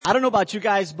I don't know about you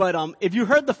guys, but if you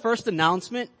heard the first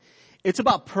announcement, it's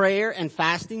about prayer and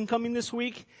fasting coming this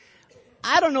week.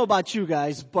 I don't know about you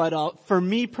guys, but for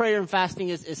me, prayer and fasting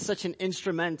is such an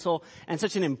instrumental and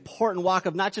such an important walk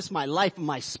of not just my life, but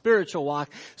my spiritual walk.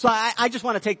 So I just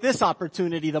want to take this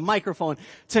opportunity, the microphone,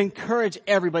 to encourage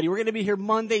everybody. We're going to be here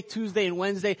Monday, Tuesday, and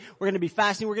Wednesday. We're going to be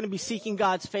fasting. We're going to be seeking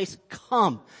God's face.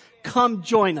 Come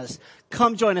join us.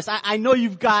 Come join us. I know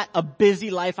you've got a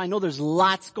busy life. I know there's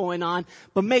lots going on,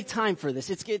 but make time for this.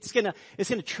 It's gonna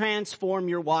transform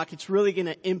your walk. It's really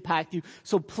gonna impact you.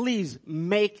 So please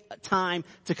make time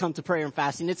to come to prayer and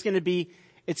fasting. It's gonna be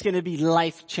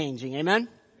life changing. Amen?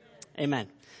 Amen.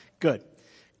 Good.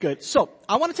 So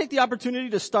I want to take the opportunity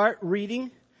to start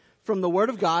reading from the Word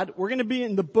of God. We're gonna be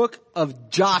in the book of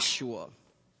Joshua.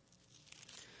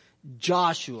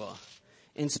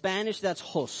 In Spanish, that's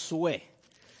Josué.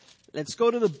 Let's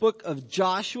go to the book of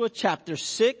Joshua, chapter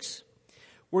 6.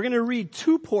 We're going to read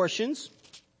two portions.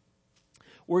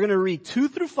 We're going to read 2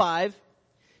 through 5,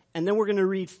 and then we're going to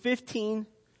read 15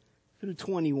 through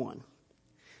 21.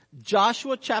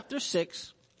 Joshua, chapter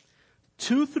 6,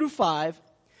 2 through 5,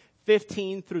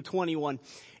 15 through 21.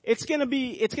 It's going to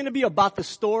be about the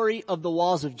story of the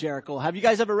walls of Jericho. Have you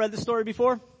guys ever read the story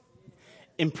before?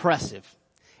 Impressive.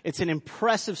 It's an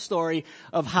impressive story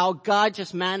of how God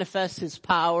just manifests His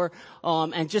power,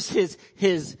 and just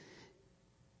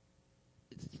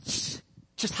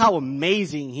just how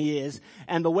amazing He is,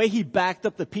 and the way He backed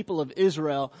up the people of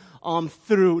Israel,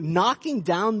 through knocking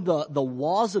down the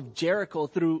walls of Jericho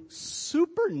through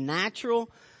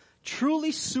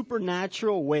truly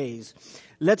supernatural ways.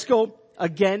 Let's go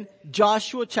again.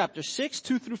 Joshua chapter 6,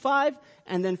 2 through 5,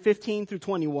 and then 15 through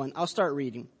 21. I'll start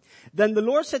reading. Then the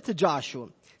Lord said to Joshua,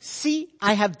 "See,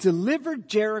 I have delivered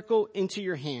Jericho into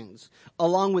your hands,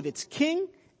 along with its king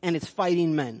and its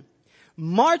fighting men.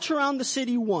 March around the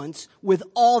city once with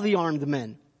all the armed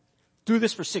men. Do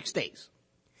this for 6 days.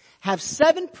 Have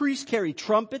 7 priests carry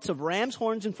trumpets of ram's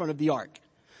horns in front of the ark.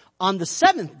 On the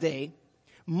 7th day,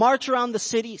 march around the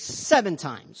city 7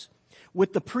 times,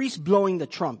 with the priests blowing the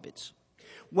trumpets.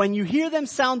 When you hear them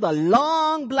sound a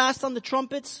long blast on the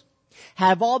trumpets,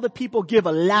 have all the people give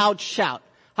a loud shout."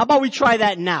 How about we try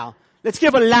that now? Let's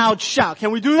give a loud shout.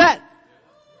 Can we do that?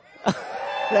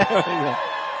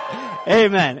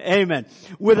 Amen.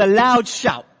 With a loud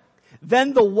shout.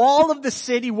 Then the wall of the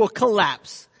city will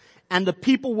collapse and the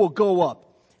people will go up,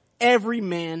 every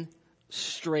man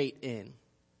straight in.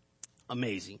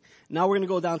 Amazing. Now we're going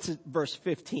to go down to verse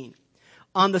 15.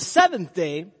 On the 7th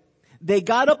day, they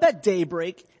got up at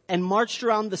daybreak and marched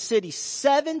around the city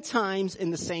 7 times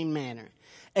in the same manner.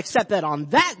 Except that on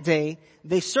that day,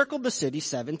 they circled the city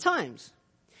 7 times.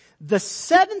 The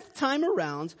 7th time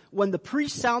around, when the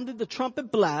priest sounded the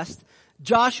trumpet blast,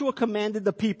 Joshua commanded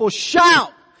the people,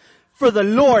 "Shout, for the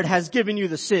Lord has given you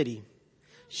the city."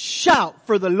 Shout,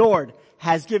 for the Lord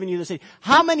has given you the city.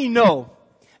 How many know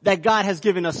that God has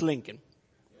given us Lincoln?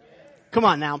 Come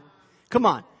on now. Come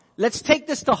on. Let's take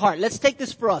this to heart. Let's take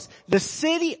this for us. The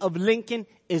city of Lincoln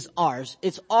is ours.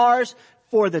 It's ours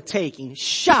for the taking.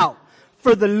 Shout,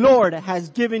 for the Lord has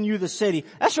given you the city.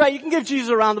 That's right. You can give Jesus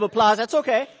a round of applause. That's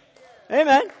okay.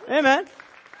 Amen.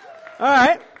 All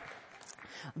right.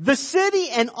 The city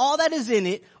and all that is in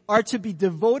it are to be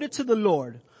devoted to the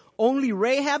Lord. Only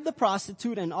Rahab the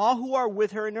prostitute and all who are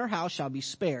with her in her house shall be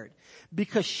spared,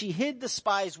 because she hid the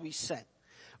spies we sent.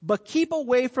 But keep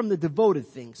away from the devoted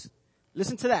things.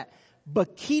 Listen to that.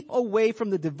 But keep away from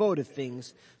the devoted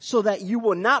things, so that you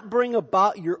will not bring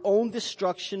about your own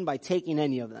destruction by taking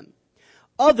any of them.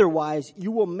 Otherwise,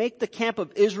 you will make the camp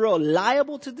of Israel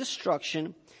liable to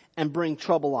destruction and bring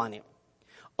trouble on it.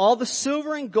 All the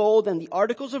silver and gold and the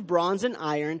articles of bronze and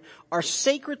iron are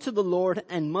sacred to the Lord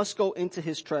and must go into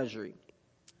His treasury.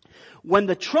 When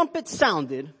the trumpet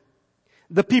sounded,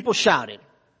 the people shouted.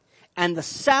 And the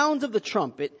sound of the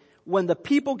trumpet, when the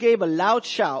people gave a loud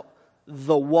shout,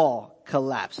 the wall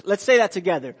collapsed. Let's say that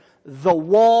together. The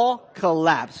wall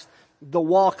collapsed. The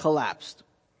wall collapsed.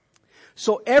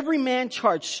 So every man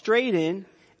charged straight in,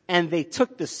 and they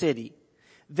took the city.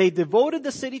 They devoted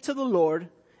the city to the Lord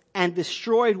and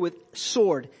destroyed with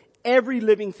sword every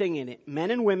living thing in it, men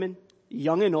and women,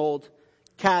 young and old,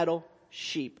 cattle,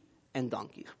 sheep, and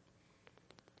donkeys.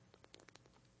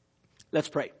 Let's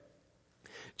pray.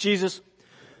 Jesus,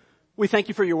 we thank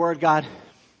you for your word, God.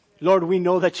 Lord, we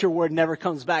know that your word never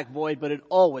comes back void, but it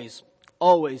always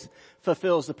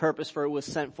fulfills the purpose for it was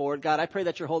sent forward. God, I pray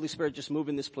that your Holy Spirit just move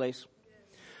in this place.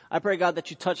 I pray, God, that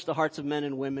you touch the hearts of men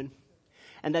and women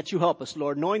and that you help us,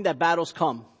 Lord, knowing that battles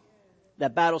come,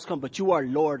 but you are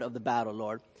Lord of the battle,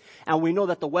 Lord. And we know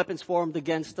that the weapons formed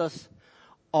against us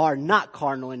are not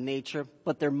carnal in nature,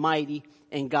 but they're mighty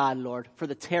in God, Lord, for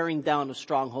the tearing down of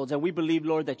strongholds. And we believe,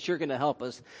 Lord, that you're going to help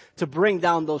us to bring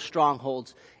down those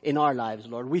strongholds in our lives,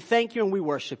 Lord. We thank you and we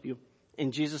worship you.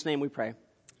 In Jesus' name we pray.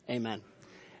 Amen.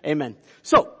 Amen.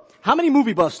 So, how many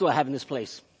movie buffs do I have in this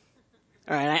place?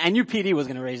 All right, I knew PD was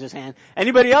going to raise his hand.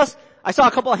 Anybody else? I saw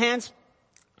a couple of hands.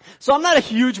 So I'm not a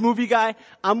huge movie guy.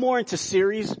 I'm more into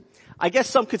series. I guess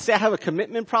some could say I have a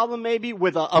commitment problem maybe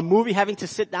with a movie, having to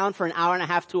sit down for an hour and a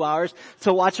half, 2 hours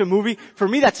to watch a movie. For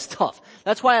me, that's tough.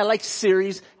 That's why I like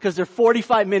series, because they're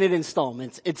 45-minute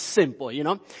installments. It's simple, you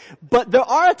know. But there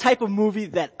are a type of movie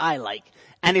that I like,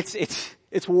 and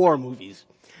it's war movies.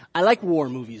 I like war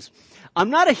movies. I'm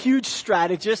not a huge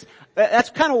strategist. That's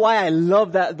kind of why I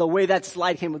love the way that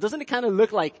slide came. Doesn't it kind of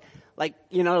look like,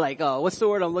 what's the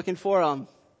word I'm looking for?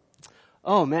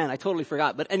 Oh man, I totally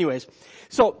forgot. But anyways,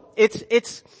 so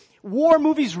it's war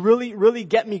movies really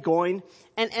get me going.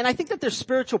 And I think that there's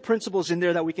spiritual principles in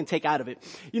there that we can take out of it.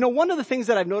 You know, one of the things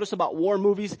that I've noticed about war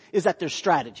movies is that there's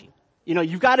strategy. You know,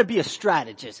 you've got to be a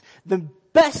strategist. The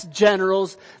best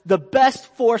generals, the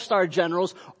best 4-star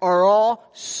generals are all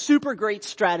super great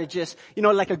strategists. You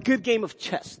know, like a good game of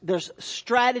chess. There's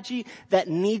strategy that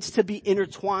needs to be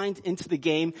intertwined into the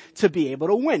game to be able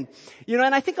to win. You know,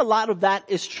 and I think a lot of that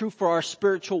is true for our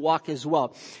spiritual walk as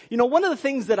well. You know, one of the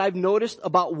things that I've noticed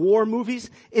about war movies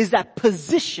is that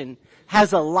position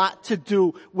has a lot to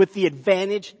do with the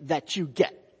advantage that you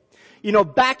get. You know,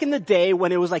 back in the day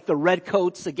when it was like the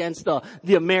redcoats against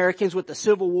the Americans with the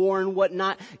Civil War and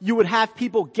whatnot, you would have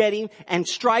people getting and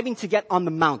striving to get on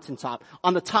the mountaintop,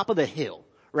 on the top of the hill,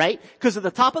 right? Because at the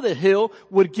top of the hill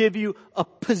would give you a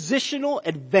positional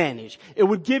advantage. It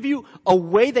would give you a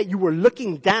way that you were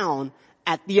looking down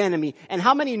at the enemy. And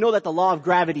how many know that the law of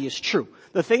gravity is true?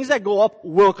 The things that go up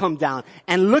will come down.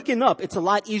 And looking up, it's a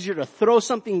lot easier to throw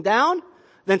something down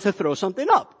than to throw something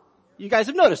up. You guys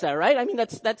have noticed that, right? I mean,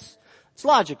 it's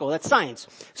logical. That's science.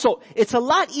 So it's a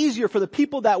lot easier for the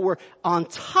people that were on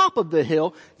top of the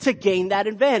hill to gain that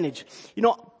advantage. You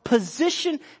know,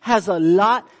 position has a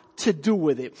lot to do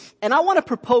with it. And I want to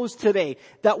propose today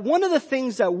that one of the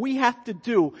things that we have to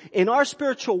do in our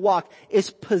spiritual walk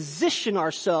is position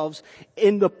ourselves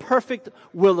in the perfect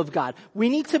will of God. We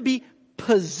need to be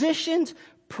positioned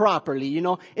properly. You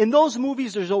know, in those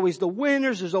movies, there's always the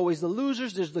winners, there's always the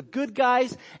losers, there's the good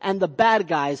guys and the bad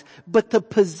guys. But the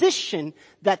position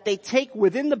that they take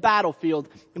within the battlefield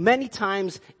many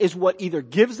times is what either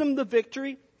gives them the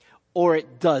victory or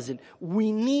it doesn't.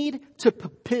 We need to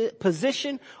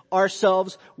position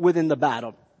ourselves within the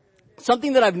battle.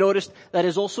 Something that I've noticed that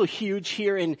is also huge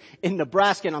here in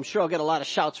Nebraska, and I'm sure I'll get a lot of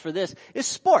shouts for this, is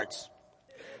sports.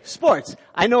 Sports.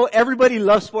 I know everybody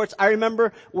loves sports. I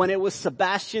remember when it was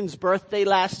Sebastian's birthday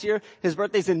last year. His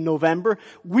birthday's in November.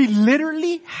 We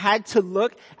literally had to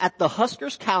look at the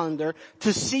Huskers calendar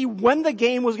to see when the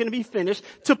game was going to be finished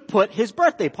to put his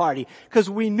birthday party. Because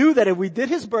we knew that if we did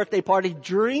his birthday party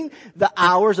during the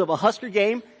hours of a Husker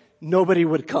game, nobody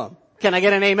would come. Can I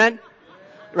get an amen?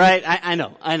 Right? I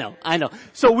know.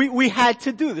 So we had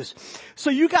to do this. So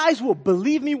you guys will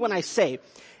believe me when I say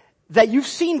that you've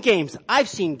seen games, I've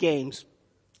seen games,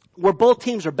 where both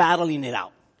teams are battling it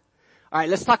out. All right,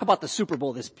 let's talk about the Super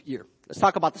Bowl this year. Let's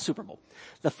talk about the Super Bowl.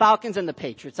 The Falcons and the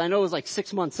Patriots. I know it was like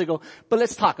 6 months ago, but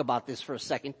let's talk about this for a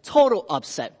second. Total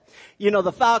upset. You know,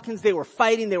 the Falcons, they were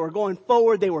fighting, they were going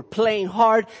forward, they were playing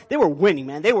hard, they were winning,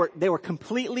 man. They were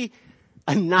completely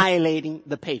annihilating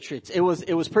the Patriots. It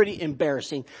was pretty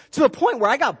embarrassing to the point where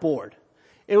I got bored.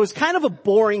 It was kind of a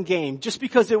boring game just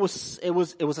because it was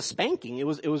a spanking. It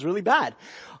was really bad.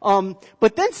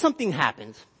 But then something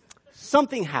happened.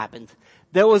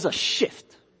 There was a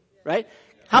shift, right?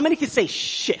 How many can say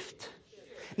shift?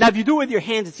 Now if you do it with your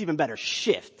hands, it's even better.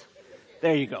 Shift.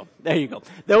 There you go.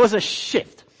 There was a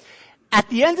shift. At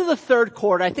the end of the third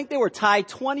quarter, I think they were tied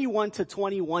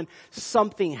 21-21.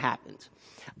 Something happened.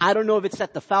 I don't know if it's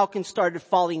that the Falcons started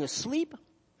falling asleep.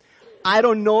 I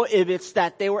don't know if it's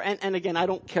that they were, and again, I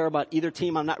don't care about either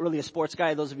team. I'm not really a sports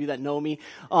guy, those of you that know me.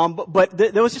 But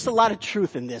there was just a lot of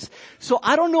truth in this. So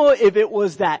I don't know if it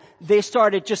was that they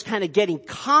started just kind of getting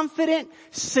confident,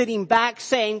 sitting back,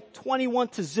 saying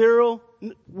 21-0,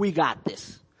 we got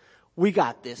this.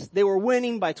 They were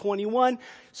winning by 21,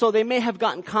 so they may have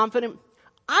gotten confident.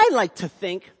 I like to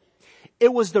think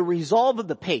it was the resolve of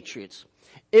the Patriots.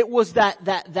 It was that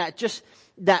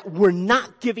we're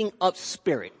not giving up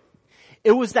spirit.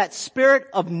 It was that spirit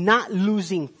of not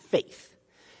losing faith.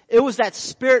 It was that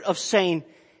spirit of saying,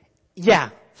 yeah,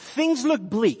 things look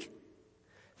bleak.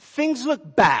 Things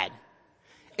look bad.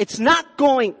 It's not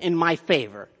going in my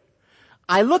favor.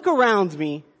 I look around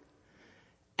me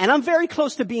and I'm very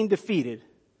close to being defeated,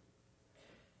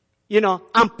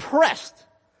 I'm pressed,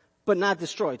 but not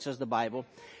destroyed, says the Bible.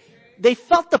 They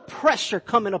felt the pressure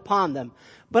coming upon them.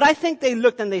 But I think they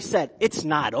looked and they said, it's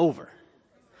not over.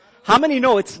 How many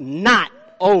know it's not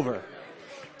over?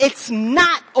 It's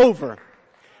not over.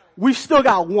 We've still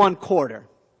got one quarter.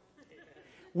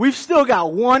 We've still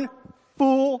got one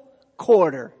full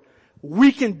quarter.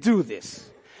 We can do this.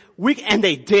 And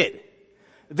they did.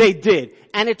 They did.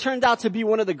 And it turned out to be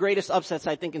one of the greatest upsets,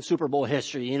 I think, in Super Bowl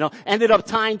history, Ended up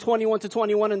tying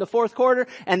 21-21 in the fourth quarter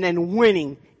and then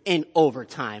winning in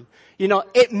overtime.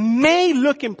 It may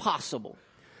look impossible.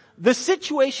 The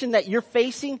situation that you're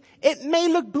facing, it may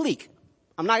look bleak.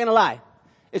 I'm not gonna lie.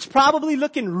 It's probably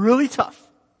looking really tough.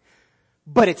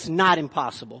 But it's not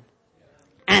impossible.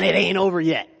 And it ain't over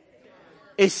yet.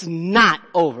 It's not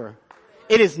over.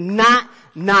 It is not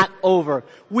over.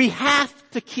 We have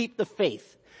to keep the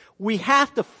faith. We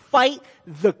have to fight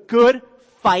the good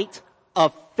fight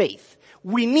of faith.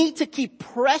 We need to keep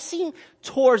pressing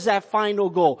towards that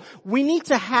final goal. We need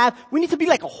to be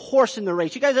like a horse in the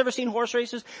race. You guys ever seen horse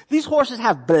races? These horses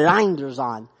have blinders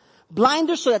on.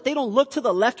 Blinders so that they don't look to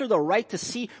the left or the right to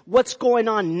see what's going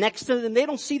on next to them. They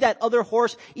don't see that other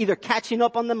horse either catching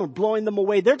up on them or blowing them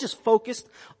away. They're just focused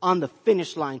on the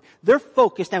finish line. They're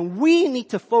focused, and we need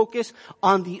to focus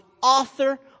on the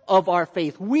author of our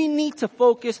faith. We need to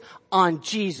focus on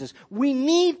Jesus. We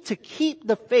need to keep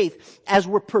the faith as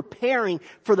we're preparing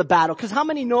for the battle. Because how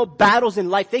many know battles in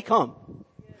life, they come?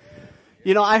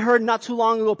 I heard not too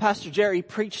long ago Pastor Jerry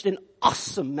preached an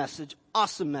awesome message.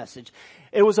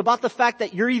 It was about the fact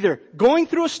that you're either going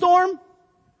through a storm,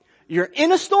 you're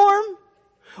in a storm,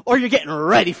 or you're getting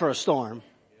ready for a storm.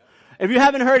 If you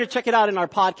haven't heard it, check it out in our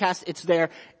podcast. It's there.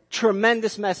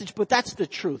 Tremendous message, but that's the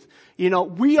truth.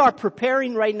 We are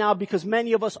preparing right now because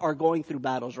many of us are going through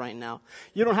battles right now.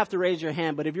 You don't have to raise your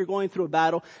hand, but if you're going through a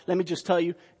battle, let me just tell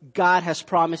you, God has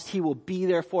promised He will be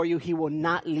there for you. He will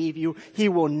not leave you. He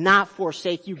will not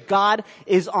forsake you. God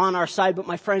is on our side, but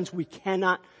my friends, we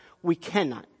cannot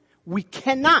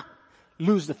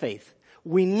lose the faith.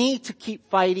 We need to keep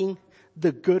fighting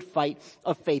the good fight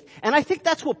of faith. And I think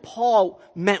that's what Paul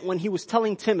meant when he was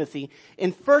telling Timothy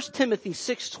in 1 Timothy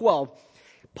 6:12.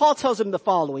 Paul tells him the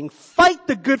following: fight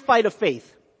the good fight of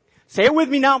faith. Say it with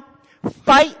me now.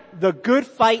 Fight the good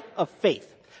fight of faith.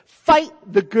 Fight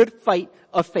the good fight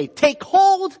of faith. Take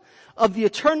hold of the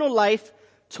eternal life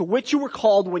to which you were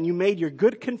called when you made your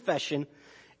good confession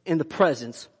in the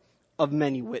presence of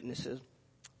many witnesses.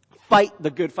 Fight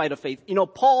the good fight of faith.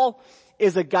 Paul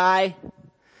is a guy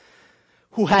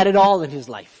who had it all in his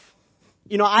life.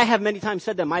 I have many times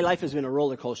said that my life has been a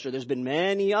roller coaster. There's been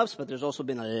many ups, but there's also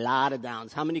been a lot of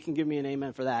downs. How many can give me an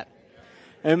amen for that?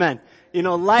 Amen.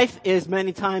 Life is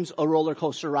many times a roller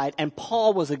coaster ride, and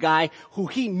Paul was a guy who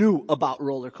he knew about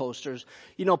roller coasters.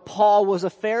 Paul was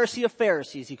a Pharisee of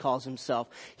Pharisees, he calls himself.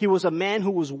 He was a man who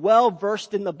was well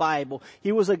versed in the Bible.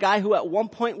 He was a guy who at one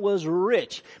point was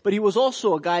rich, but he was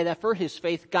also a guy that for his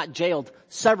faith got jailed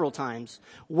several times,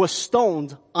 was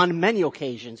stoned on many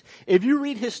occasions. If you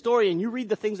read his story and you read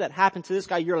the things that happened to this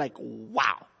guy, you're like,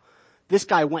 wow, this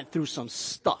guy went through some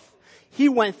stuff. He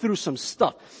went through some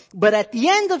stuff. But at the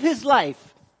end of his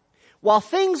life, while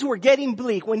things were getting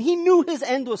bleak, when he knew his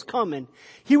end was coming,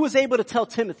 he was able to tell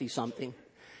Timothy something.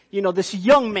 This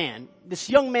young man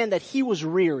that he was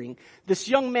rearing, this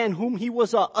young man whom he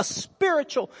was a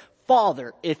spiritual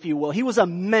father, if you will. He was a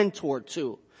mentor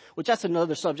too, which that's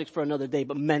another subject for another day,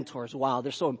 but mentors, wow,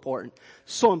 they're so important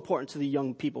to the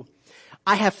young people.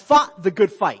 I have fought the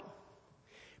good fight.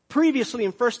 Previously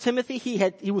in 1 Timothy,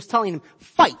 he was telling him,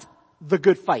 fight the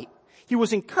good fight. He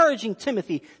was encouraging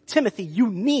Timothy, you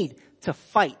need to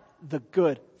fight the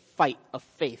good fight of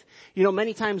faith.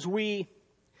 Many times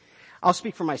I'll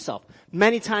speak for myself.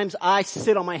 Many times I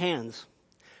sit on my hands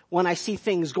when I see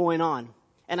things going on.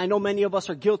 And I know many of us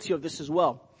are guilty of this as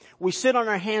well. We sit on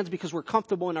our hands because we're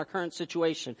comfortable in our current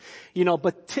situation.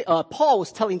 But Paul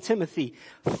was telling Timothy,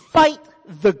 fight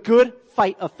the good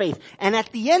fight of faith. And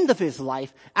at the end of his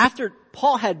life, after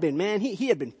Paul had been, he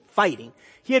had been fighting.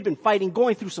 He had been fighting,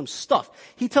 going through some stuff.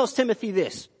 He tells Timothy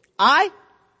this: I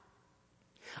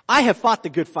have fought the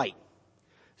good fight.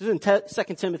 This is in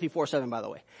 2 Timothy 4:7, by the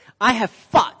way. I have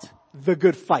fought the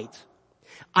good fight.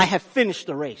 I have finished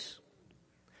the race.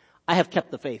 I have kept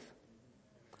the faith.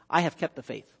 I have kept the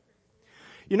faith.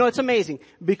 It's amazing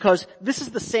because this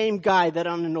is the same guy that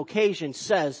on an occasion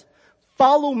says,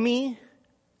 follow me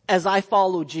as I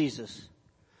follow Jesus.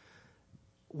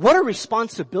 What a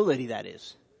responsibility that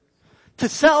is. To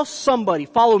tell somebody,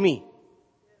 follow me,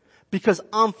 because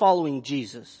I'm following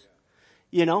Jesus.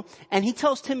 And he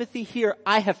tells Timothy here,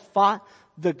 I have fought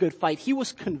the good fight. He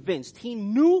was convinced. He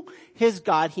knew his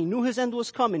God. He knew his end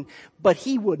was coming, but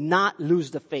he would not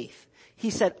lose the faith. He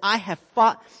said, I have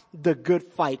fought the good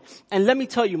fight. And let me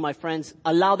tell you, my friends,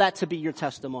 allow that to be your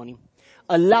testimony.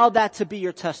 Allow that to be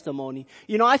your testimony.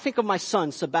 You know, I think of my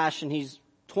son, Sebastian. He's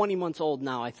 20 months old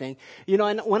now, I think. You know,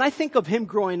 and when I think of him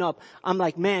growing up, I'm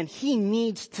like, man, he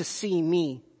needs to see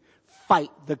me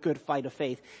fight the good fight of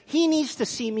faith. He needs to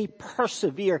see me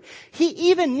persevere. He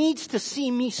even needs to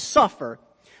see me suffer,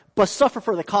 but suffer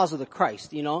for the cause of the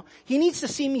Christ, you know. He needs to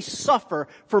see me suffer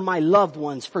for my loved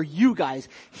ones, for you guys.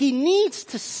 He needs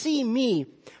to see me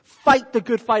fight the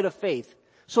good fight of faith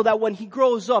so that when he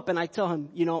grows up and I tell him,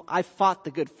 you know, I fought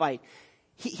the good fight,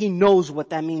 he knows what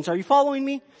that means. Are you following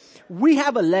me? We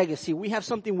have a legacy. We have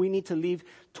something we need to leave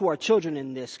to our children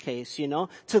in this case, you know,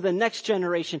 to the next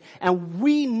generation. And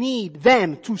we need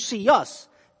them to see us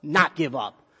not give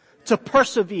up, to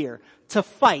persevere, to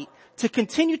fight, to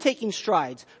continue taking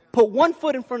strides, put one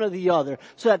foot in front of the other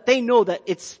so that they know that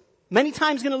it's many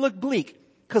times going to look bleak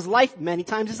because life many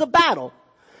times is a battle.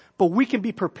 But we can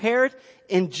be prepared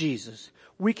in Jesus.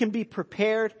 We can be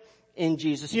prepared in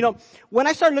Jesus. You know, when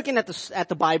I started looking at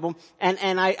the Bible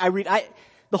and I read,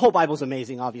 the whole Bible's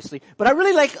amazing, obviously, but I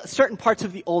really like certain parts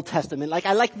of the Old Testament. Like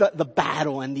I like the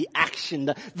battle and the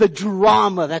action, the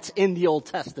drama that's in the Old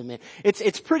Testament.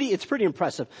 It's pretty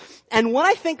impressive. And when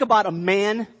I think about a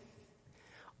man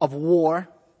of war,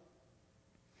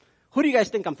 who do you guys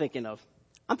think I'm thinking of?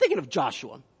 I'm thinking of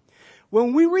Joshua.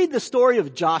 When we read the story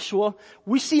of Joshua,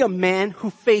 we see a man who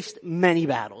faced many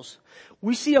battles.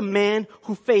 We see a man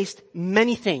who faced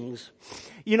many things.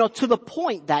 You know, to the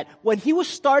point that when he was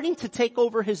starting to take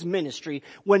over his ministry,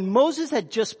 when Moses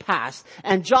had just passed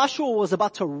and Joshua was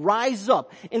about to rise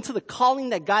up into the calling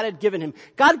that God had given him,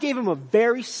 God gave him a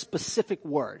very specific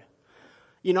word.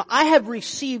 You know, I have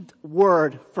received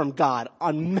word from God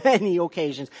on many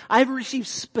occasions. I have received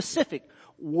specific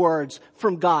words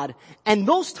from God. And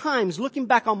those times, looking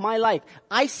back on my life,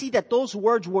 I see that those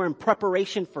words were in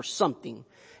preparation for something.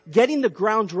 Getting the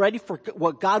ground ready for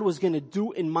what God was going to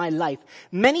do in my life.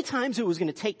 Many times it was going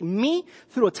to take me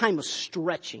through a time of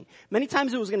stretching. Many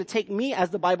times it was going to take me,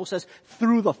 as the Bible says,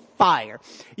 through the fire.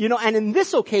 You know, and in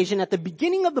this occasion, at the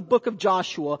beginning of the book of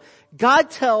Joshua,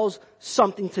 God tells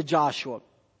something to Joshua.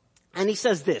 And he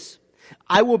says this,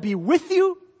 I will be with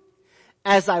you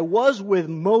as I was with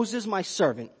Moses, my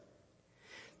servant.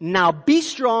 Now be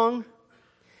strong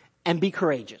and be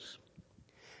courageous.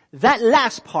 That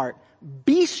last part,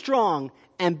 be strong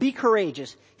and be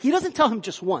courageous. He doesn't tell him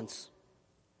just once.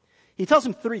 He tells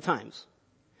him 3 times.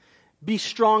 Be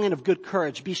strong and of good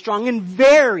courage. Be strong and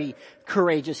very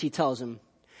courageous, he tells him.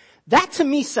 That to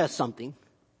me says something.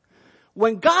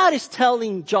 When God is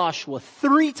telling Joshua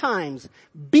 3 times,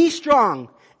 be strong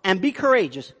and be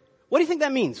courageous, what do you think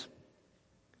that means?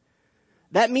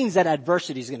 That means that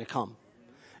adversity is going to come.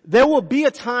 There will be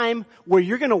a time where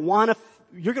you're going to want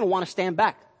to stand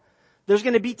back. There's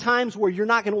going to be times where you're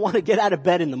not going to want to get out of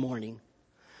bed in the morning.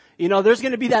 You know, there's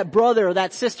going to be that brother or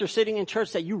that sister sitting in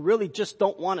church that you really just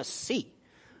don't want to see.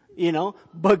 You know,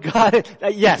 but God,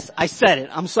 yes, I said it.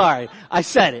 I'm sorry. I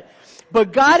said it.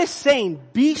 But God is saying,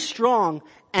 be strong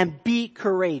and be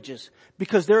courageous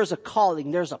because there is a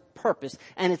calling, there's a purpose,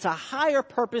 and it's a higher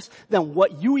purpose than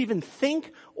what you even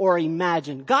think or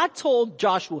imagine. God told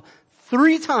Joshua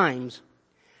 3 times,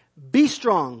 be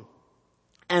strong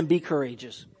and be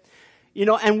courageous. You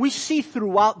know, and we see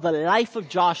throughout the life of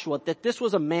Joshua that this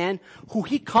was a man who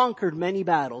he conquered many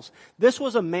battles. This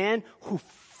was a man who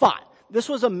fought. This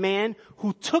was a man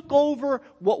who took over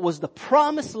what was the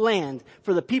promised land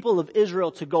for the people of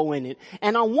Israel to go in it.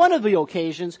 And on one of the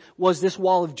occasions was this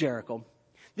wall of Jericho.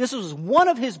 This was one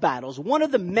of his battles, one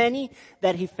of the many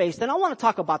that he faced. And I want to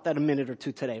talk about that a minute or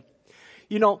two today.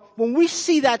 You know, when we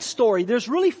see that story, there's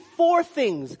really 4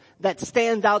 things that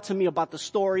stand out to me about the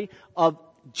story of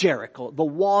Jericho, the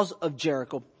walls of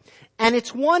Jericho. And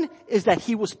it's one is that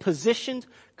he was positioned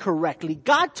correctly.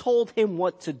 God told him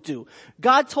what to do.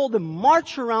 God told him,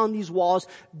 march around these walls,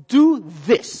 do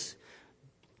this.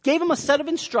 Gave him a set of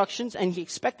instructions and he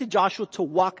expected Joshua to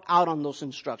walk out on those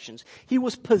instructions. He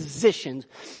was positioned.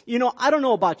 You know, I don't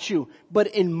know about you, but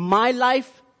in my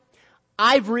life,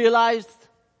 I've realized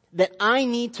that I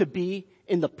need to be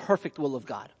in the perfect will of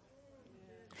God.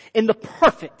 In the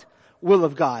perfect will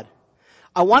of God.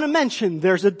 I want to mention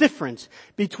there's a difference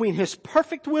between his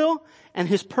perfect will and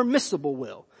his permissible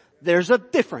will. There's a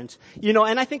difference. You know,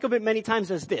 and I think of it many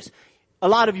times as this. A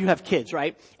lot of you have kids,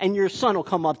 right? And your son will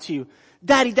come up to you,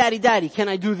 Daddy, Daddy, Daddy, can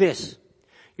I do this?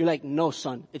 You're like, no,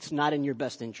 son, it's not in your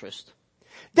best interest.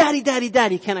 Daddy, Daddy,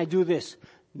 Daddy, can I do this?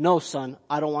 No, son,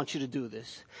 I don't want you to do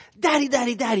this.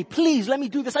 Daddy, please let me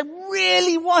do this. I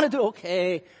really want to do it.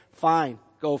 Okay, fine,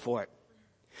 go for it.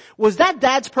 Was that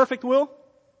dad's perfect will?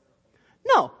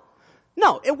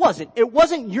 No, it wasn't. It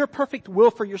wasn't your perfect will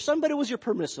for your son, but it was your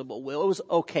permissible will. It was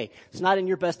okay. It's not in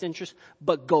your best interest,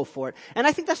 but go for it. And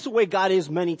I think that's the way God is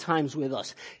many times with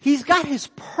us. He's got His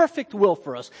perfect will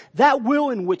for us. That will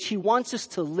in which He wants us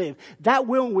to live. That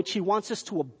will in which He wants us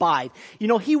to abide.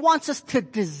 He wants us to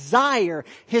desire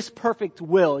His perfect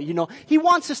will. He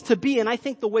wants us to be, and I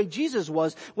think the way Jesus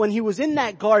was when He was in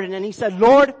that garden and He said,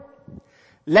 Lord,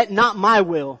 let not my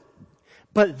will,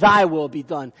 but thy will be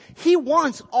done. He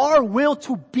wants our will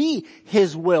to be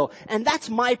His will. And that's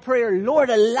my prayer. Lord,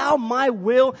 allow my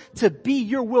will to be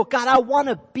your will. God, I want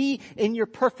to be in your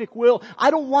perfect will.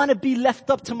 I don't want to be left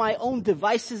up to my own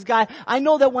devices, God. I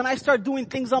know that when I start doing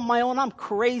things on my own, I'm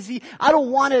crazy. I don't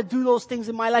want to do those things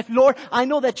in my life. Lord, I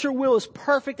know that your will is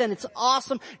perfect and it's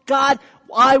awesome. God,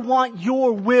 I want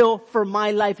your will for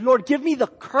my life. Lord, give me the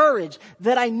courage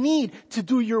that I need to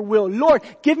do your will. Lord,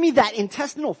 give me that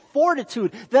intestinal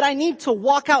fortitude that I need to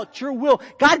walk out your will.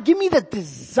 God, give me the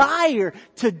desire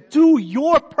to do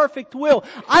your perfect will.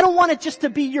 I don't want it just to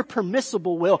be your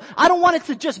permissible will. I don't want it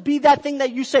to just be that thing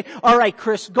that you say, all right,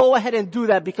 Chris, go ahead and do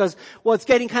that because, well, it's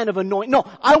getting kind of annoying. No,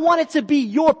 I want it to be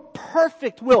your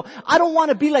perfect will. I don't want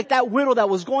to be like that widow that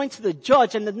was going to the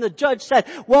judge and then the judge said,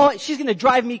 well, she's going to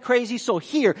drive me crazy, so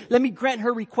here, let me grant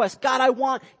her request. God, I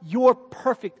want your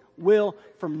perfect will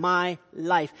for my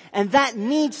life. And that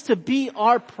needs to be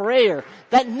our prayer.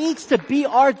 That needs to be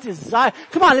our desire.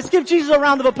 Come on, let's give Jesus a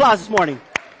round of applause this morning.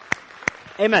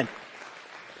 Amen.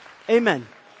 Amen.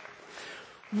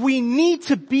 We need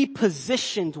to be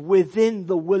positioned within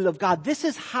the will of God. This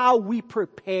is how we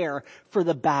prepare for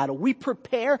the battle. We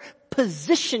prepare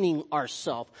positioning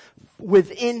ourselves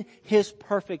within His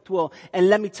perfect will. And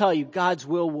let me tell you, God's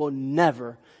will will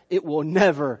never,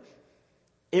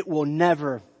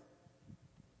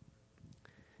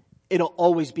 it'll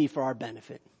always be for our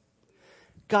benefit.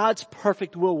 God's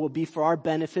perfect will be for our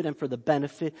benefit and for the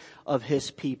benefit of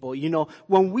His people.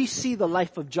 When we see the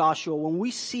life of Joshua, when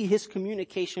we see his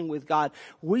communication with God,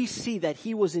 we see that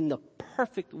he was in the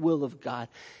perfect will of God.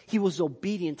 He was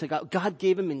obedient to God. God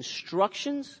gave him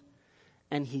instructions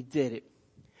and he did it.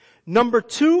 Number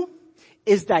 2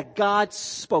 is that God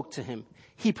spoke to him.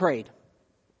 He prayed.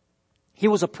 He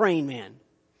was a praying man.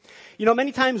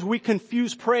 Many times we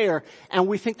confuse prayer and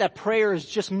we think that prayer is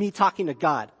just me talking to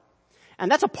God. And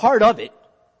that's a part of it.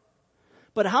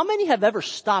 But how many have ever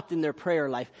stopped in their prayer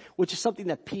life, which is something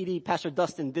that Pastor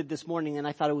Dustin did this morning, and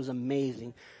I thought it was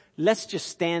amazing. Let's just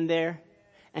stand there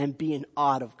and be in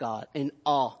awe of God,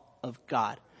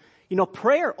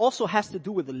 Prayer also has to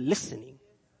do with listening.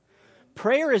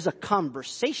 Prayer is a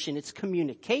conversation. It's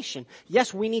communication.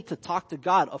 Yes, we need to talk to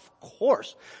God, of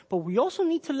course, but we also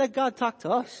need to let God talk to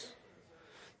us.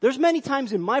 There's many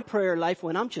times in my prayer life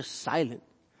when I'm just silent.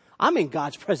 I'm in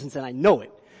God's presence and I know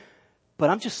it, but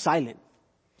I'm just silent.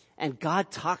 And God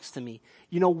talks to me.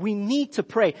 We need to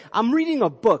pray. I'm reading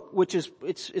a book, which is,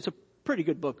 it's a pretty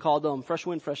good book called, Fresh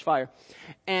Wind, Fresh Fire.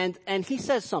 And he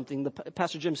says something,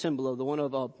 Pastor Jim Cimbalo, the one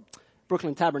of,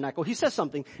 Brooklyn Tabernacle, he says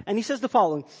something, and he says the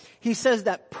following. He says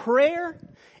that prayer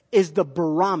is the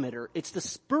barometer. It's the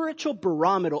spiritual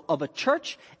barometer of a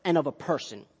church and of a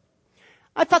person.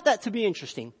 I thought that to be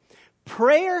interesting.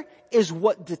 Prayer is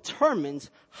what determines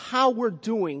how we're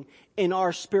doing in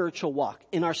our spiritual walk,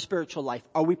 in our spiritual life.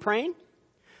 Are we praying?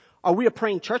 Are we a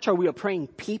praying church? Are we a praying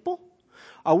people?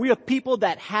 Are we a people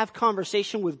that have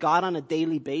conversation with God on a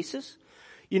daily basis?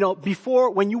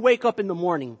 When you wake up in the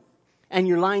morning and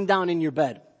you're lying down in your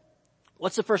bed,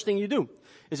 what's the first thing you do?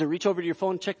 Is it reach over to your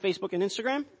phone, check Facebook and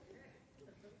Instagram?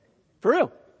 For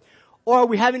real? Or are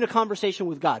we having a conversation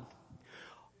with God?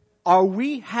 Are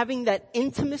we having that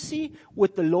intimacy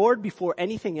with the Lord before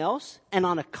anything else and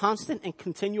on a constant and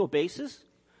continual basis?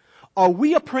 Are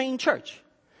we a praying church?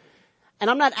 And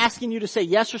I'm not asking you to say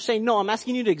yes or say no. I'm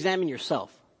asking you to examine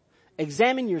yourself.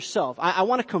 Examine yourself. I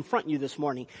want to confront you this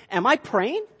morning. Am I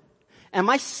praying? Am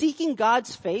I seeking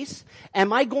God's face?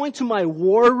 Am I going to my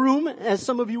war room, as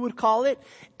some of you would call it,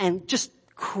 and just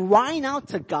crying out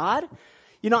to God?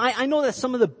 I know that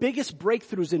some of the biggest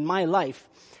breakthroughs in my life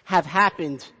have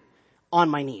happened on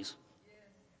my knees.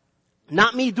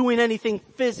 Not me doing anything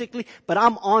physically, but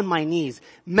I'm on my knees.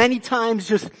 Many times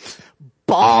just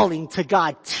bawling to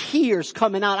God, tears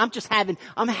coming out.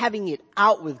 I'm having it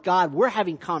out with God. We're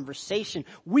having conversation.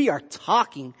 We are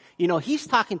talking. He's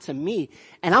talking to me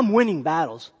and I'm winning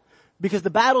battles because the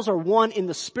battles are won in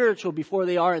the spiritual before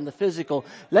they are in the physical.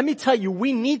 Let me tell you,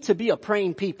 we need to be a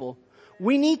praying people.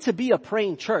 We need to be a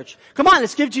praying church. Come on,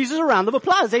 let's give Jesus a round of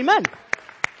applause. Amen.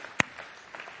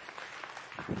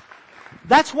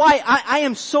 That's why I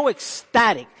am so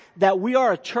ecstatic that we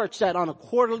are a church that on a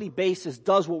quarterly basis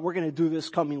does what we're going to do this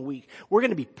coming week. We're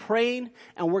going to be praying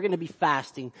and we're going to be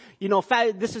fasting. You know,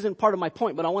 this isn't part of my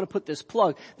point, but I want to put this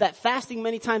plug, that fasting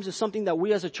many times is something that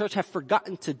we as a church have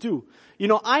forgotten to do. You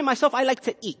know, I like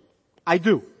to eat. I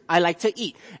do. I like to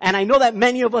eat. And I know that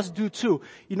many of us do too.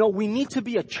 You know, we need to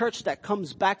be a church that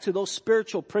comes back to those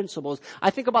spiritual principles. I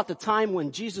think about the time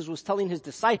when Jesus was telling his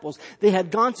disciples they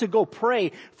had gone to go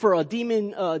pray for a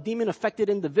demon affected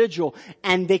individual,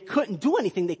 and they couldn't do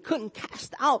anything. They couldn't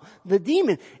cast out the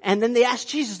demon. And then they asked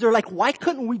Jesus, they're like, why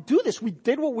couldn't we do this? We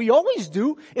did what we always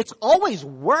do. It's always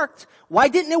worked. Why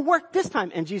didn't it work this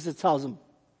time? And Jesus tells them,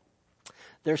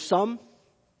 there's some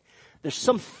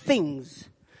things,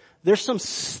 there's some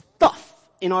stuff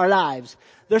in our lives.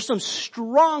 There's some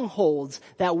strongholds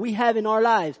that we have in our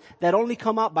lives that only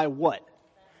come out by what?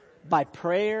 By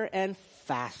prayer and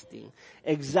fasting.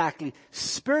 Exactly.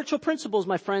 Spiritual principles,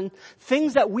 my friend,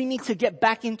 things that we need to get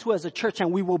back into as a church,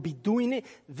 and we will be doing it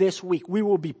this week. We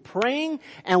will be praying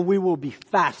and we will be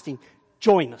fasting.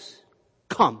 Join us.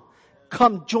 Come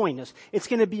join us. It's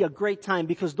going to be a great time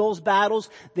because those battles,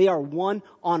 they are won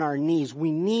on our knees.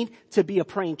 We need to be a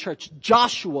praying church.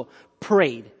 Joshua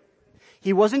prayed.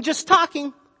 He wasn't just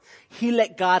talking. He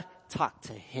let God talk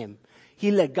to him.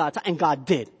 He let God talk, and God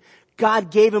did.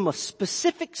 God gave him a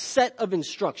specific set of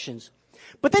instructions.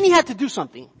 But then he had to do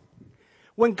something.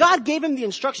 When God gave him the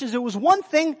instructions, it was one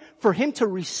thing for him to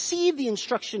receive the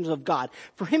instructions of God,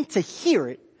 for him to hear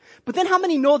it. But then how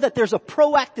many know that there's a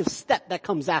proactive step that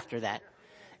comes after that?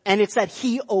 And it's that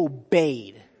he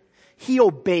obeyed. He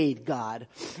obeyed God.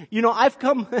 You know,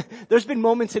 there's been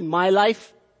moments in my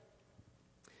life,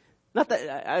 not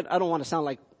that, I don't want to sound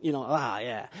like, you know,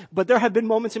 but there have been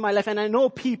moments in my life, and I know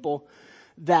people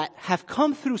that have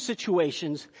come through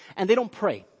situations and they don't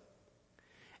pray.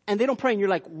 And they don't pray, and you're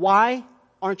like, why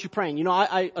aren't you praying? You know,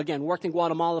 I again, worked in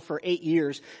Guatemala for 8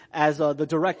 years as the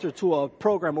director to a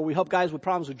program where we help guys with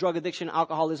problems with drug addiction,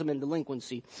 alcoholism, and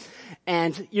delinquency.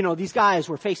 And, you know, these guys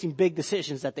were facing big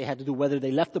decisions that they had to do, whether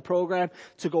they left the program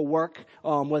to go work,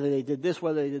 whether they did this,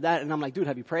 whether they did that. And I'm like, dude,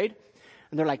 have you prayed?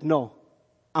 And they're like, no.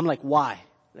 I'm like, why?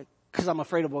 Like, 'cause I'm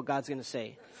afraid of what God's gonna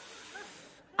say.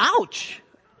 Ouch.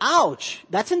 Ouch.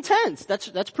 That's intense. That's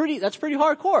pretty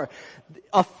hardcore.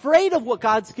 Afraid of what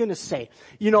God's gonna say.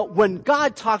 You know, when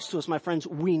God talks to us, my friends,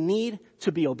 we need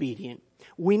to be obedient.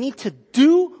 We need to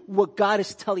do what God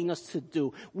is telling us to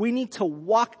do. We need to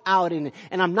walk out in it.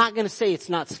 And I'm not gonna say it's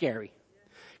not scary.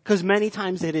 'Cause many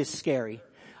times it is scary.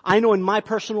 I know in my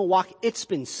personal walk, it's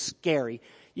been scary.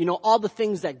 You know, all the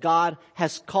things that God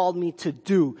has called me to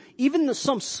do, even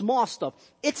some small stuff,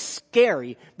 it's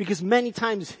scary because many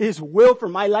times His will for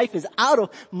my life is out of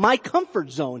my comfort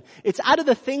zone. It's out of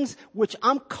the things which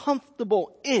I'm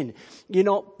comfortable in, you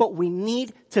know, but we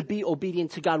need to be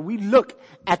obedient to God. We look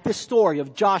at this story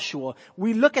of Joshua.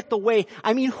 We look at the way,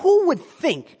 who would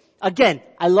think? Again,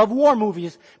 I love war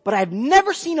movies, but I've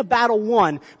never seen a battle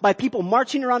won by people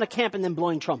marching around a camp and then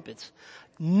blowing trumpets.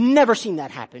 Never seen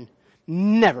that happen.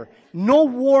 Never. No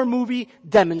war movie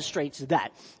demonstrates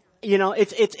that. You know,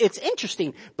 it's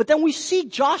interesting. But then we see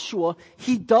Joshua,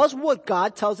 he does what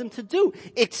God tells him to do.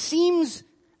 It seems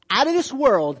out of this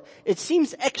world. It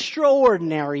seems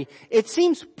extraordinary. It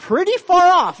seems pretty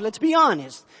far off, let's be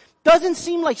honest. Doesn't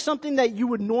seem like something that you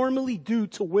would normally do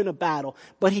to win a battle,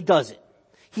 but he does it.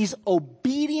 He's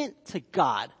obedient to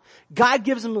God. God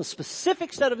gives him a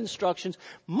specific set of instructions.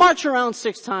 March around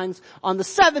 6 times. On the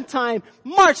 7th time,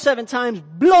 march 7 times,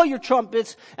 blow your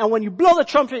trumpets, and when you blow the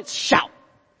trumpets, shout.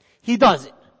 He does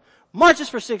it. Marches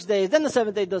for 6 days, then the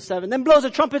 7th day does 7, then blows the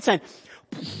trumpets, and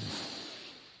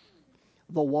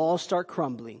the walls start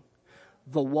crumbling.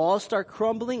 The walls start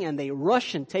crumbling, and they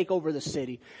rush and take over the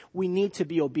city. We need to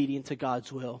be obedient to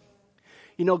God's will.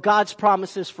 You know, God's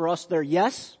promises for us, they're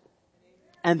yes,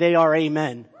 and they are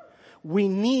amen. We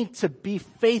need to be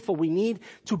faithful. We need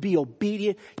to be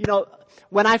obedient. You know,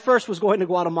 when I first was going to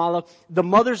Guatemala, the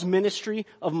mother's ministry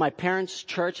of my parents'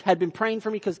 church had been praying for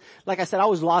me because, like I said, I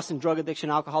was lost in drug addiction,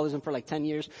 alcoholism for like 10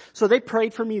 years. So they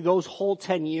prayed for me those whole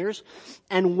 10 years.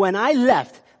 And when I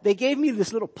left, they gave me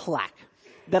this little plaque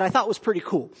that I thought was pretty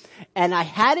cool. And I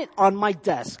had it on my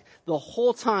desk the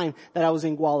whole time that I was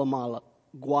in Guatemala.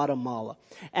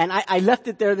 And I left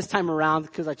it there this time around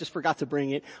because I just forgot to bring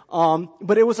it.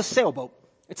 But it was a sailboat.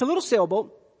 It's a little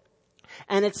sailboat.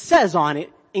 And it says on it,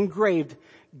 engraved,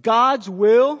 God's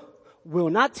will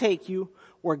not take you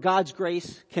where God's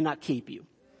grace cannot keep you.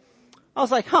 I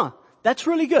was like, that's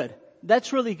really good.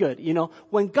 That's really good. You know,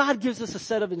 when God gives us a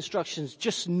set of instructions,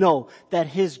 just know that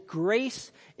His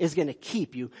grace is going to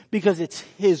keep you because it's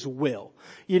His will.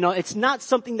 You know, it's not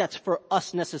something that's for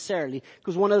us necessarily,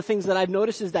 because one of the things that I've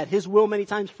noticed is that His will many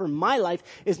times for my life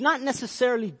is not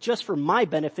necessarily just for my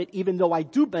benefit, even though I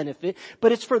do benefit,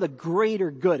 but it's for the greater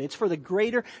good. It's for the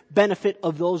greater benefit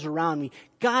of those around me.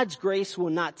 God's grace will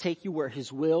not take you where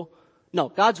His will. No,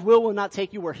 God's will not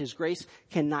take you where His grace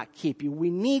cannot keep you.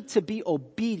 We need to be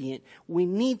obedient. We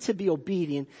need to be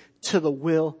obedient to the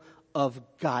will of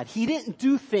God. He didn't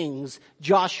do things,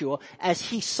 Joshua, as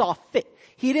he saw fit.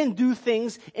 He didn't do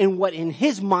things in what in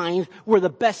his mind were the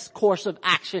best course of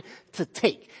action to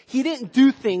take. He didn't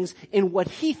do things in what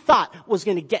he thought was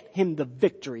going to get him the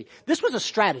victory. This was a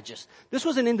strategist. This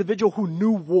was an individual who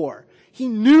knew war. He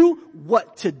knew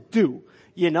what to do,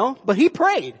 you know, but he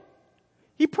prayed.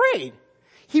 He prayed.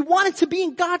 He wanted to be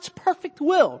in God's perfect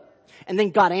will. And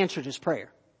then God answered his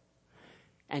prayer.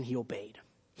 And he obeyed.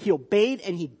 He obeyed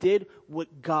and he did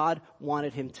what God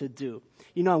wanted him to do.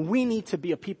 You know, we need to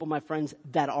be a people, my friends,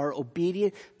 that are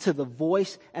obedient to the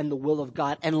voice and the will of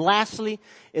God. And lastly,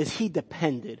 is he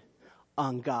depended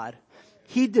on God.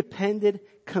 He depended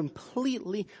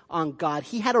completely on God.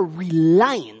 He had a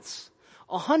reliance,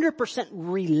 100%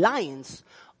 reliance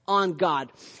on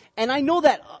God. And I know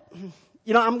that,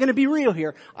 you know, I'm going to be real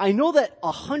here. I know that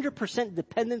 100%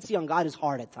 dependency on God is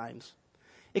hard at times.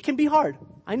 It can be hard.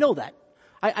 I know that.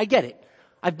 I get it.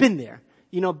 I've been there.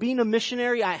 You know, being a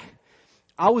missionary, I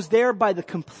was there by the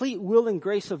complete will and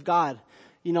grace of God.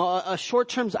 You know, a short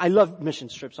terms, I love mission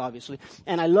trips, obviously,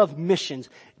 and I love missions.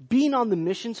 Being on the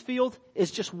missions field is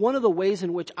just one of the ways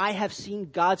in which I have seen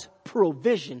God's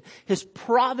provision, His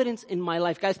providence in my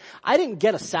life. Guys, I didn't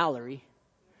get a salary,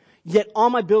 yet all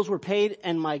my bills were paid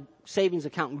and my savings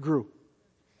account grew.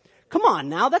 Come on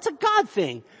now, that's a God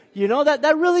thing. You know, that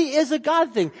really is a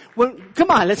God thing. Come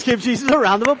on, let's give Jesus a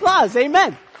round of applause.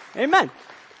 Amen. Amen.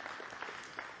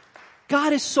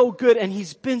 God is so good and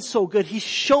He's been so good. He's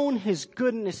shown His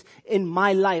goodness in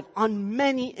my life on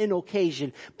many an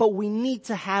occasion. But we need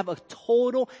to have a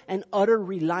total and utter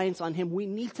reliance on Him. We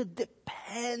need to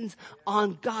depend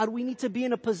on God. We need to be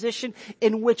in a position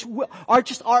in which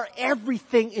our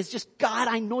everything is just, God,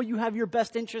 I know You have Your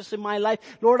best interests in my life.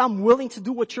 Lord, I'm willing to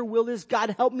do what Your will is.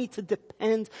 God, help me to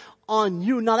depend on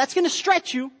You. Now that's going to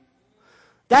stretch you.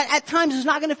 That at times is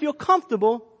not going to feel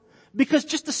comfortable. Because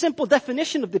just the simple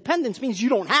definition of dependence means you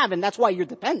don't have, and that's why you're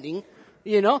depending,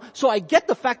 you know. So I get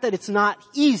the fact that it's not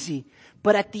easy.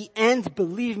 But at the end,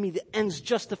 believe me, the ends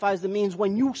justifies the means.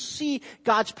 When you see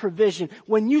God's provision,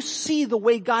 when you see the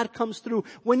way God comes through,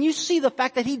 when you see the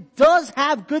fact that He does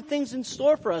have good things in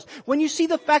store for us, when you see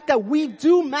the fact that we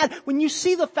do matter, when you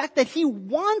see the fact that He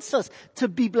wants us to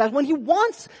be blessed, when He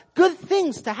wants good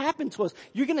things to happen to us,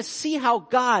 you're going to see how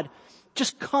God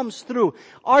just comes through.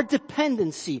 Our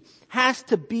dependency has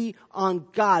to be on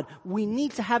God. We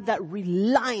need to have that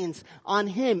reliance on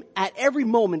Him at every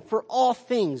moment for all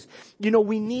things. You know,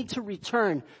 we need to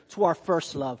return to our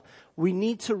first love. We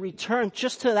need to return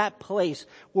just to that place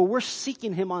where we're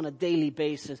seeking Him on a daily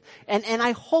basis. And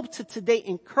I hope to today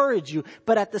encourage you,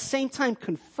 but at the same time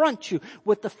confront you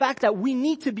with the fact that we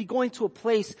need to be going to a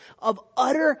place of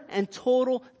utter and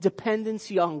total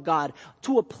dependency on God.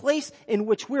 To a place in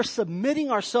which we're submitting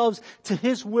ourselves to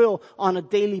His will on a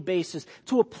daily basis.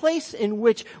 To a place in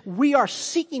which we are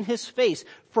seeking His face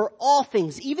for all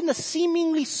things, even the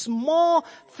seemingly small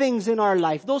things in our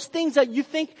life. Those things that you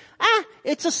think,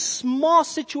 it's a small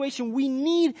situation. We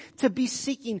need to be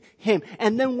seeking Him.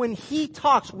 And then when He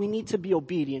talks, we need to be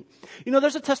obedient. You know,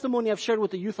 there's a testimony I've shared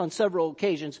with the youth on several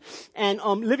occasions. And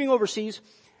living overseas,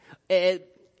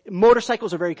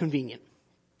 motorcycles are very convenient.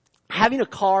 Having a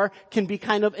car can be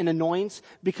kind of an annoyance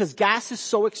because gas is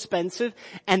so expensive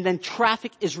and then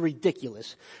traffic is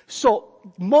ridiculous. So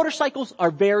motorcycles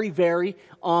are very, very,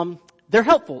 they're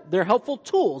helpful. They're helpful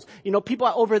tools. You know, people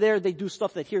over there, they do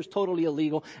stuff that here is totally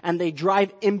illegal and they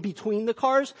drive in between the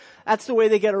cars. That's the way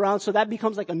they get around. So that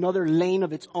becomes like another lane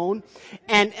of its own.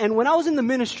 And when I was in the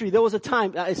ministry, there was a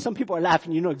time, some people are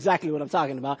laughing, you know exactly what I'm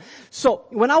talking about. So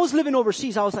when I was living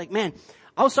overseas, I was like, man,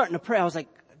 I was starting to pray. I was like,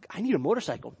 I need a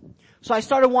motorcycle. So I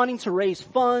started wanting to raise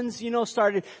funds, you know,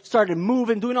 started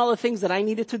moving, doing all the things that I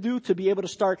needed to do to be able to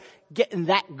start getting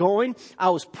that going.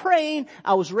 I was praying,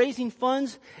 I was raising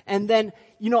funds, and then,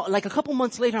 you know, like a couple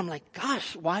months later, I'm like,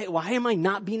 gosh, why am I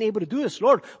not being able to do this?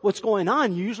 Lord, what's going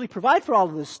on? You usually provide for all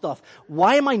of this stuff.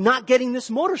 Why am I not getting this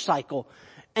motorcycle?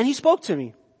 And He spoke to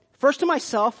me. First to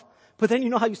myself, but then you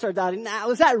know how you start doubting,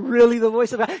 was that really the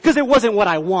voice of God? Because it wasn't what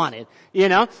I wanted, you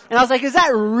know? And I was like, is that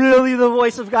really the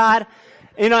voice of God?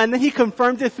 And then he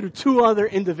confirmed it through 2 other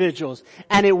individuals.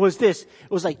 And it was this.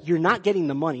 It was like, you're not getting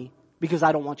the money because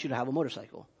I don't want you to have a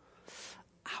motorcycle.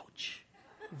 Ouch.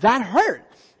 That hurt.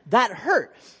 That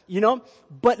hurt.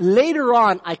 But later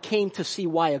on, I came to see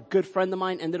why a good friend of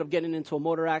mine ended up getting into a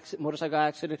motorcycle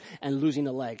accident and losing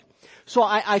a leg. So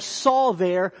I saw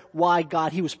there why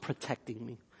God, He was protecting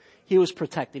me. He was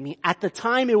protecting me. At the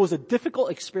time, it was a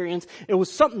difficult experience. It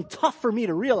was something tough for me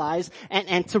to realize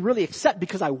and to really accept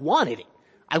because I wanted it.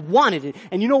 I wanted it.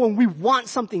 And when we want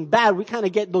something bad, we kind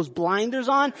of get those blinders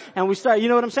on and we start, you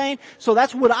know what I'm saying? So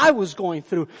that's what I was going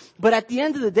through. But at the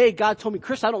end of the day, God told me,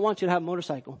 Chris, I don't want you to have a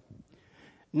motorcycle.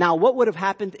 Now, what would have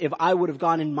happened if I would have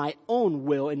gone in my own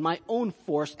will, in my own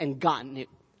force and gotten it?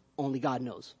 Only God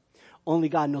knows. Only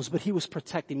God knows. But He was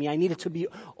protecting me. I needed to be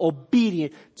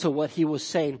obedient to what He was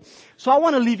saying. So I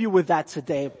want to leave you with that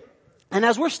today. And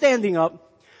as we're standing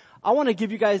up, I want to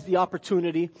give you guys the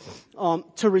opportunity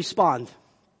to respond.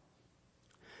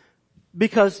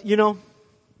 Because,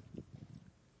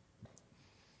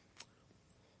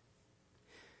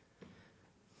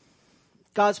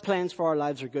 God's plans for our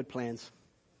lives are good plans.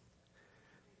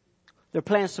 They're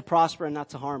plans to prosper and not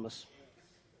to harm us.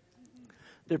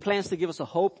 They're plans to give us a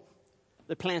hope.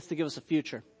 They're plans to give us a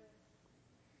future.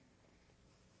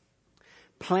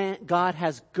 God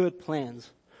has good plans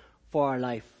for our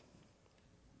life.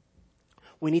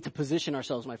 We need to position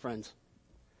ourselves, my friends.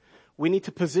 We need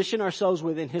to position ourselves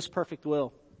within His perfect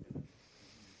will.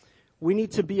 We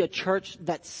need to be a church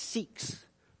that seeks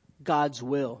God's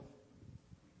will.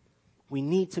 We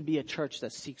need to be a church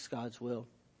that seeks God's will.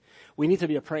 We need to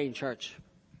be a praying church.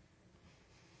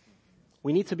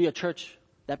 We need to be a church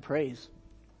that prays.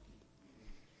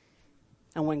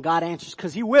 And when God answers,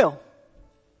 because He will,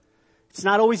 it's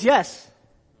not always yes.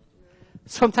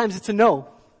 Sometimes it's a no.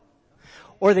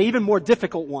 Or the even more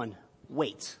difficult one,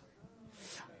 wait.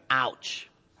 Ouch.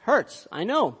 Hurts. I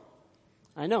know.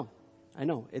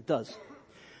 It does.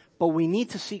 But we need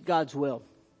to seek God's will.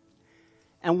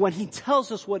 And when He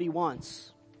tells us what He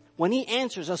wants, when He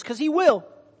answers us, because He will,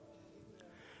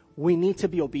 we need to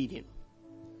be obedient.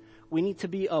 We need to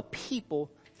be a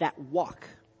people that walk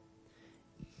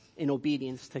in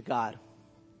obedience to God.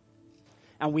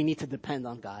 And we need to depend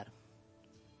on God.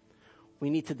 We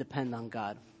need to depend on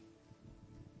God.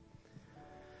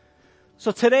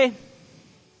 So today,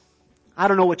 I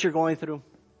don't know what you're going through.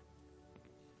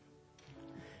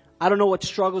 I don't know what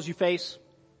struggles you face.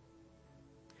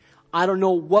 I don't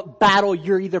know what battle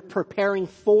you're either preparing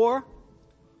for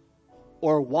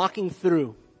or walking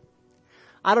through.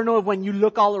 I don't know if when you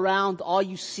look all around, all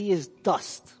you see is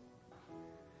dust.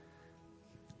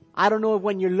 I don't know if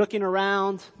when you're looking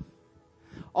around,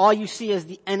 all you see is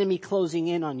the enemy closing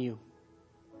in on you.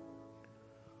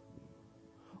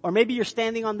 Or maybe you're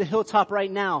standing on the hilltop right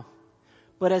now,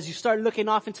 but as you start looking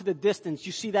off into the distance,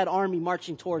 you see that army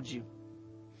marching towards you.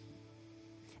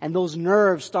 And those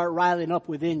nerves start riling up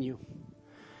within you.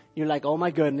 You're like, oh my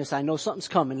goodness, I know something's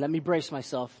coming. Let me brace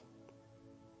myself.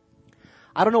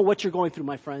 I don't know what you're going through,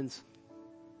 my friends,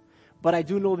 but I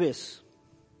do know this.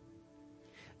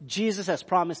 Jesus has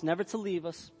promised never to leave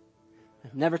us,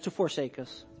 never to forsake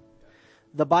us.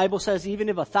 The Bible says even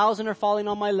if 1,000 are falling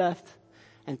on my left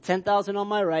and 10,000 on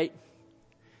my right,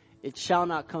 it shall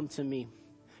not come to me.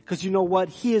 Because you know what?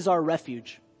 He is our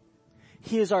refuge.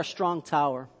 He is our strong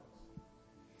tower.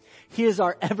 He is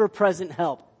our ever-present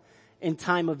help in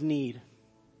time of need.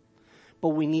 But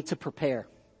we need to prepare.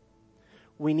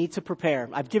 We need to prepare.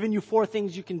 I've given you 4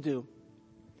 things you can do.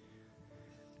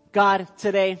 God,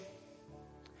 today,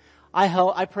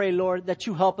 I pray, Lord, that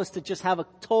you help us to just have a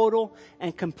total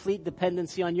and complete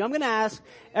dependency on you. I'm going to ask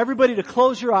everybody to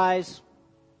close your eyes.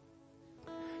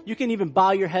 You can even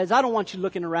bow your heads. I don't want you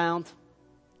looking around.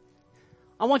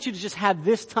 I want you to just have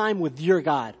this time with your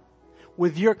God,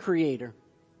 with your Creator.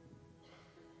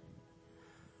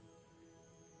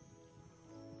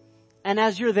 And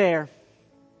as you're there,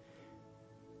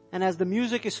 and as the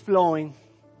music is flowing,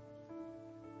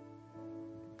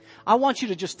 I want you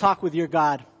to just talk with your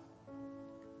God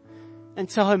and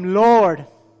tell Him, Lord,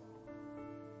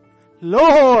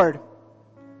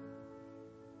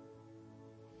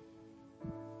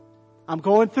 I'm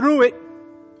going through it.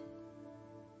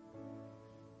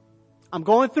 I'm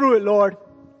going through it, Lord.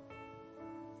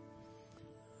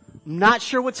 I'm not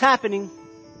sure what's happening.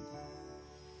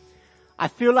 I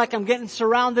feel like I'm getting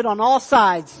surrounded on all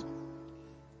sides.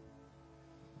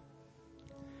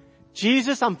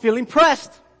 Jesus, I'm feeling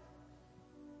pressed.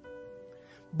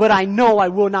 But I know I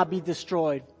will not be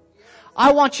destroyed.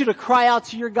 I want you to cry out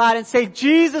to your God and say,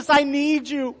 Jesus, I need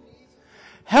you.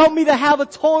 Help me to have a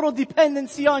total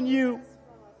dependency on you.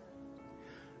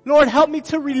 Lord, help me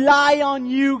to rely on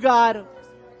you, God.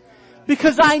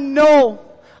 Because I know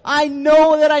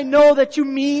that you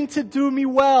mean to do me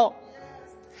well.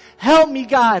 Help me,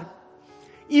 God.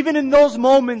 Even in those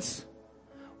moments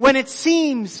when it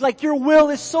seems like your will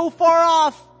is so far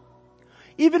off.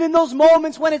 Even in those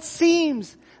moments when it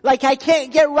seems like I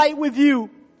can't get right with you.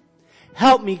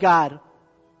 Help me, God.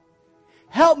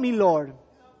 Help me, Lord.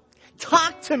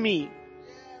 Talk to me.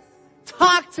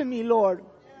 Talk to me, Lord.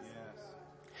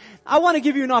 I want to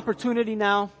give you an opportunity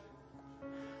now.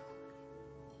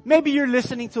 Maybe you're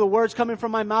listening to the words coming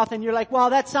from my mouth and you're like, wow,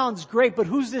 that sounds great, but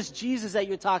who's this Jesus that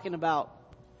you're talking about?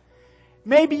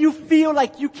 Maybe you feel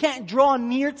like you can't draw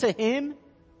near to Him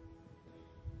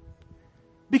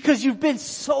because you've been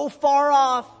so far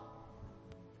off.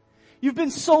 You've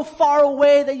been so far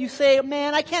away that you say,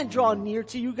 man, I can't draw near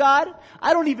to you, God.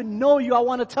 I don't even know you. I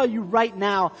want to tell you right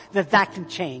now that can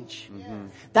change. Mm-hmm.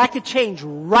 That could change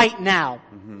right now.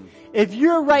 Mm-hmm. If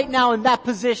you're right now in that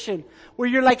position where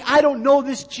you're like, I don't know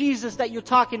this Jesus that you're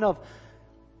talking of,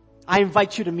 I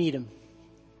invite you to meet Him.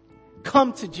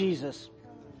 Come to Jesus.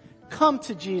 Come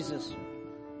to Jesus.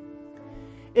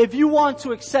 If you want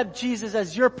to accept Jesus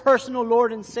as your personal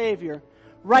Lord and Savior,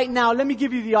 right now, let me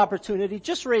give you the opportunity.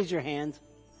 Just raise your hand.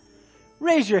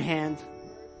 Raise your hand.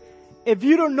 If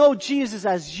you don't know Jesus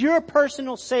as your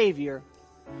personal Savior,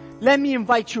 let me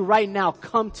invite you right now,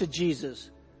 come to Jesus.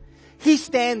 He's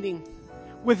standing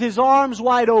with His arms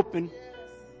wide open,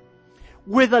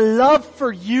 with a love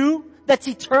for you that's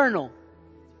eternal.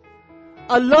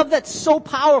 A love that's so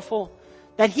powerful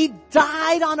that He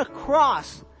died on a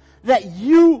cross that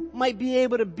you might be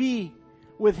able to be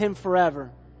with Him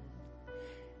forever.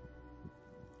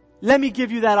 Let me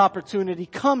give you that opportunity.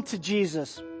 Come to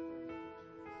Jesus.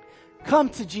 Come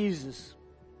to Jesus.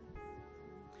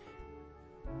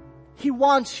 He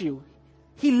wants you.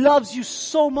 He loves you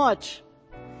so much.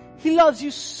 He loves you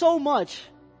so much.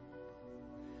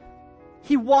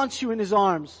 He wants you in His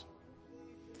arms.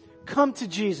 Come to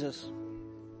Jesus.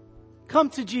 Come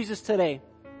to Jesus today.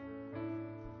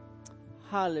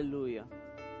 Hallelujah.